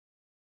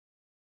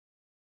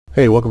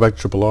Hey, welcome back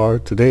to Triple R.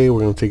 Today we're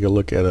going to take a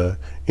look at a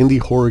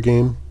indie horror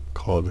game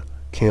called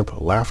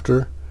Camp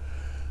Laughter.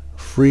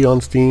 Free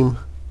on Steam.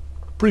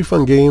 Pretty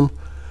fun game.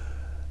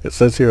 It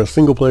says here a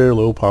single player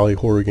low poly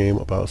horror game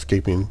about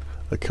escaping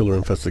a killer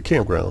infested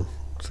campground.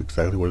 That's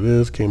exactly what it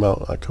is. Came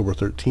out October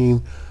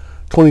 13,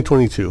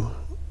 2022.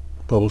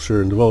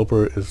 Publisher and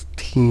developer is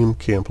Team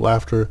Camp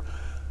Laughter.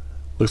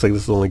 Looks like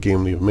this is the only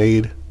game they've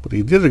made, but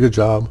he did a good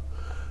job.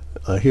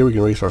 Here we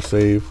can erase our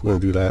save. We're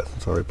going to do that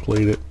since I already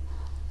played it.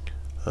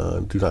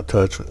 Do not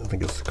touch. I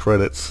think it's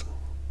credits.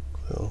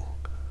 So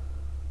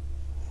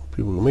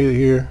people who made it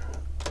here,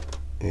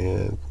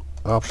 and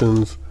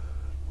options,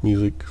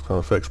 music, sound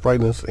effects,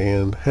 brightness,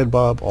 and head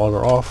bob on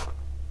or off.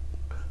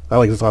 I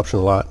like this option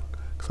a lot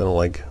because I don't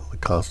like the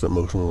constant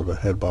motion with the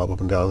head bob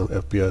up and down in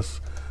FPS.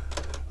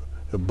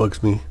 It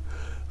bugs me.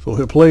 So we'll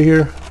hit play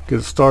here, get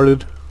it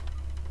started.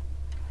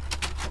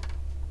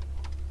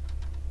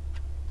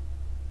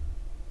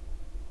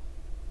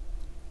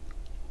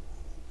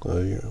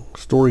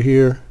 Story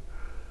here.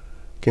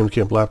 Came to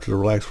Camp Laughter to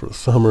relax for the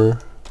summer.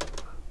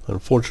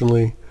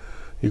 Unfortunately,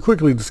 you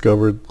quickly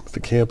discovered that the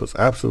camp is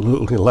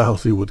absolutely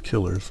lousy with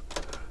killers.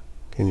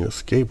 Can you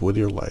escape with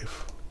your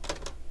life?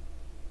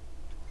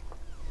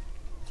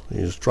 So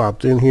you just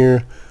dropped in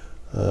here.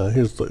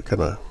 Here's the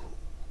kind of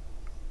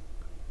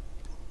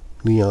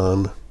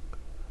neon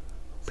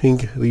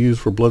pink they use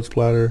for blood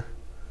splatter.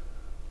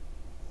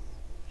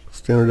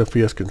 Standard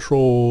FPS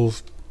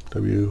controls.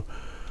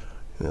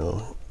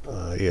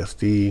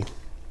 ASD.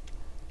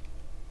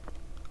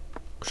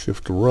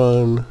 Shift to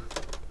run.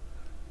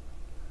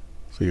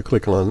 So you're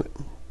clicking on,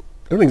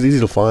 everything's easy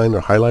to find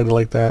or highlighted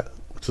like that,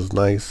 which is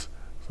nice.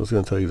 So it's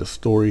going to tell you the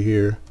story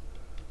here.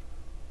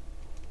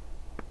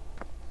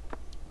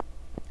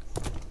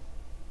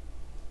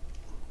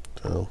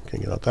 So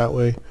can't get out that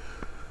way.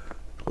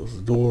 Close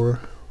the door.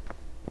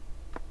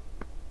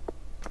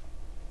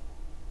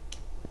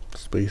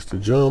 Space to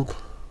jump.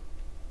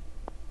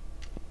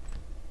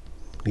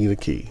 Need a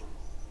key.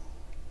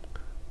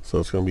 So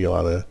it's going to be a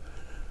lot of,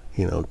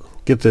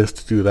 get this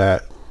to do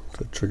that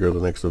to trigger the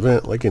next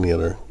event, like any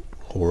other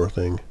horror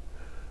thing.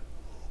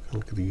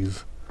 Look at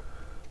these.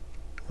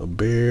 A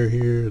bear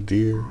here, a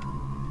deer.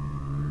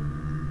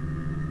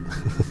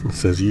 It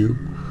says you.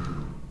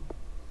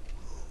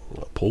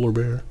 A polar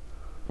bear.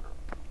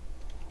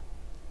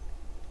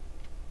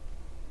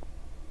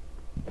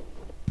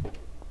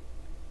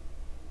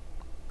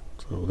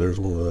 So there's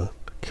one of the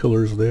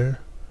killers there.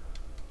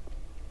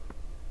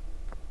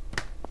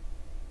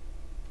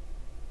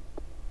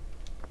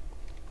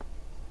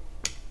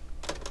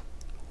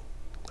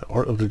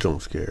 Art of the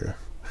jump scare.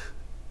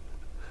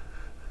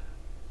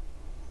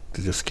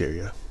 To just scare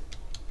you.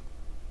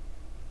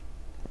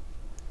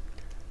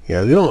 Yeah,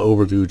 they don't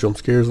overdo jump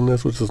scares in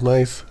this, which is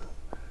nice.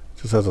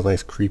 It just has a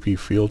nice creepy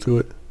feel to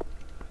it.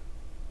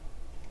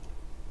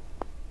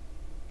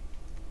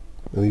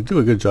 And they do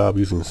a good job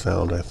using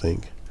sound, I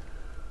think.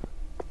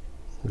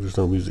 There's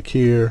no music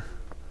here.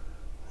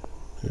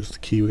 Here's the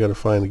key we gotta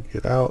find to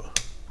get out.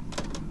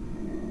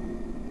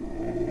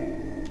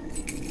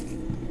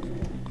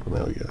 So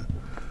now we got,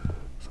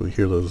 we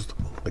hear those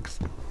like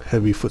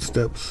heavy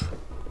footsteps.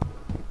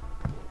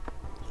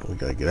 So we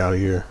gotta get out of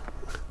here.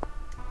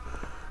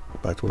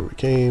 Back to where we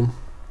came.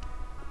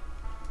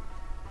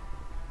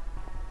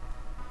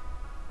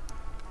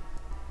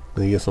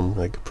 And you get some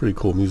like pretty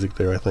cool music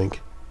there, I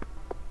think.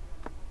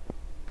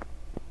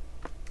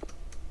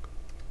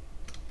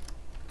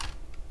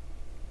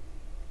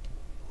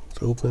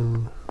 It's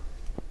open.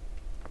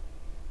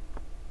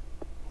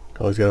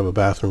 Always gotta have a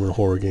bathroom in a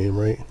horror game,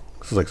 right?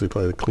 This is actually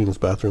probably the cleanest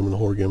bathroom in a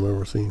horror game I've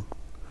ever seen.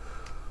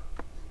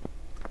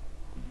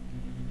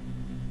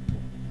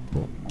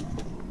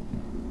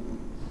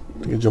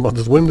 We can jump out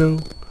this window.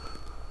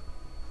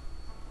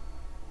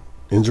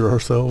 Injure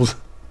ourselves.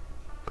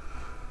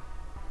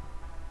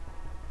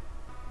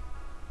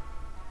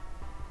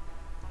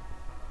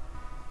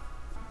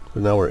 So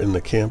now we're in the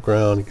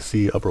campground. You can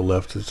see upper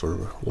left is sort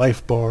of a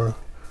life bar.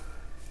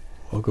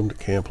 Welcome to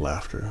Camp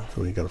Laughter.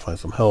 So we gotta find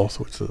some health,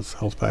 which says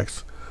health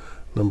packs.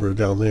 Number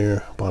down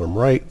there, bottom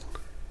right.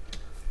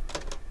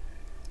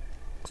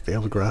 Stay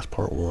off the grass,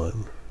 part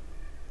 1.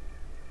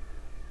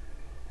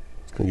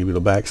 It's going to give you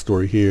the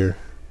backstory here.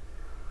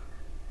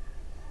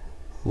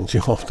 Once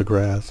you're off the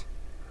grass.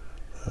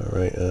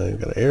 Alright, you've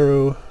got an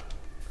arrow.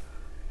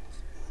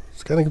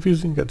 It's kind of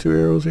confusing. Got 2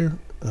 arrows here.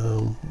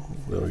 There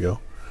we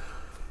go.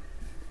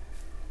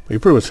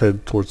 You pretty much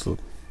head towards the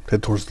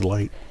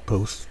light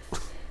post.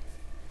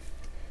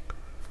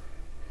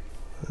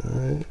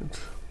 Alright.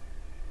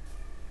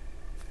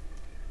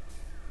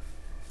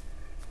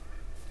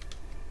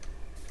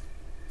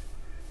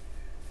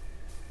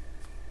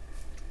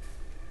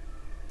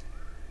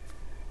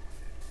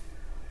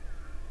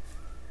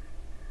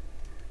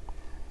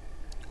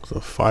 A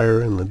fire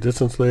in the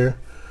distance there,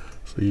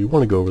 so you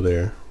want to go over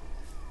there.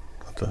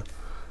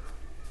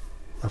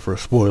 Not for a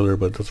spoiler,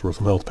 but that's where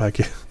some health pack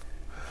is.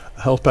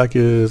 A health pack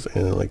is,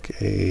 and like I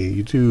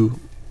think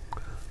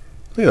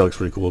that looks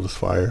pretty cool. This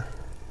fire.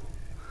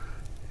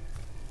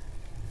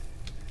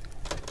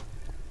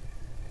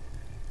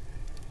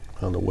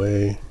 on the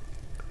way.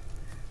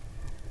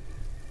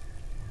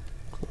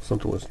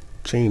 Something was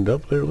chained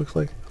up there, it looks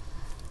like.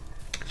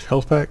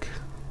 Health pack.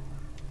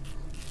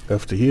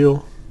 F to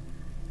heal.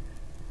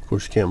 Of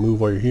course, you can't move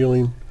while you're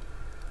healing.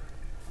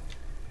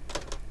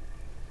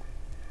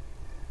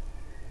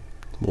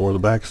 More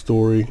of the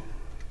backstory.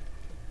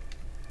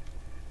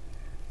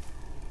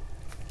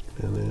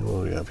 And then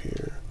what do we have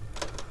here?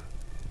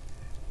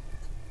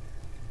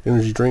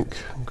 Energy drink.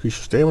 Increase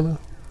your stamina.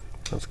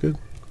 That's good.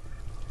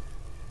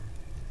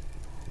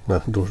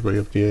 Not endorsed by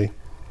the FDA.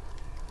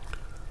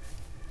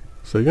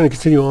 So you're going to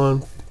continue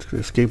on to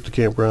escape the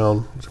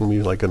campground. It's going to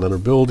be like another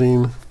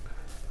building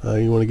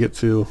you want to get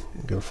to.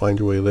 You're going to find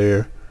your way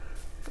there.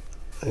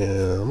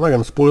 And I'm not going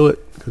to spoil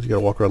it because you got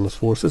to walk around this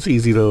forest. It's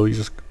easy though. You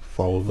just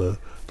follow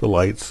the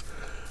lights.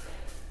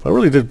 But I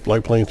really did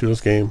like playing through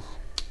this game.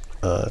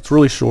 It's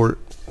really short.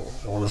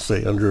 I want to say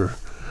I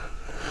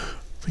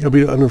think I'll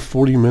be under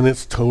 40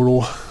 minutes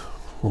total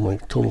from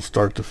like total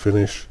start to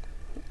finish.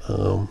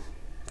 So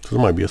there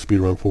might be a speed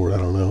run for it. I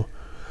don't know.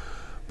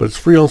 But it's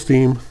free on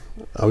Steam.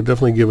 I would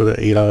definitely give it an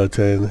 8 out of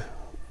 10.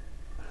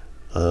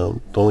 The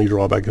only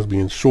drawback is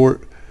being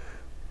short.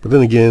 But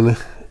then again,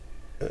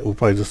 it will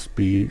probably just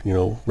be, you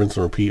know, rinse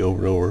and repeat over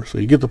and over. So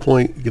you get the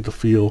point, you get the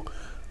feel.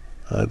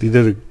 They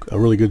did a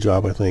really good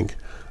job, I think.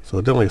 So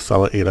definitely a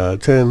solid 8 out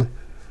of 10.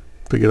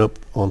 Pick it up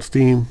on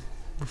Steam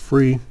for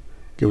free.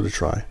 Give it a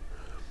try.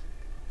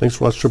 Thanks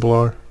for watching Triple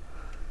R.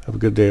 Have a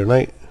good day or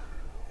night,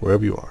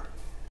 wherever you are.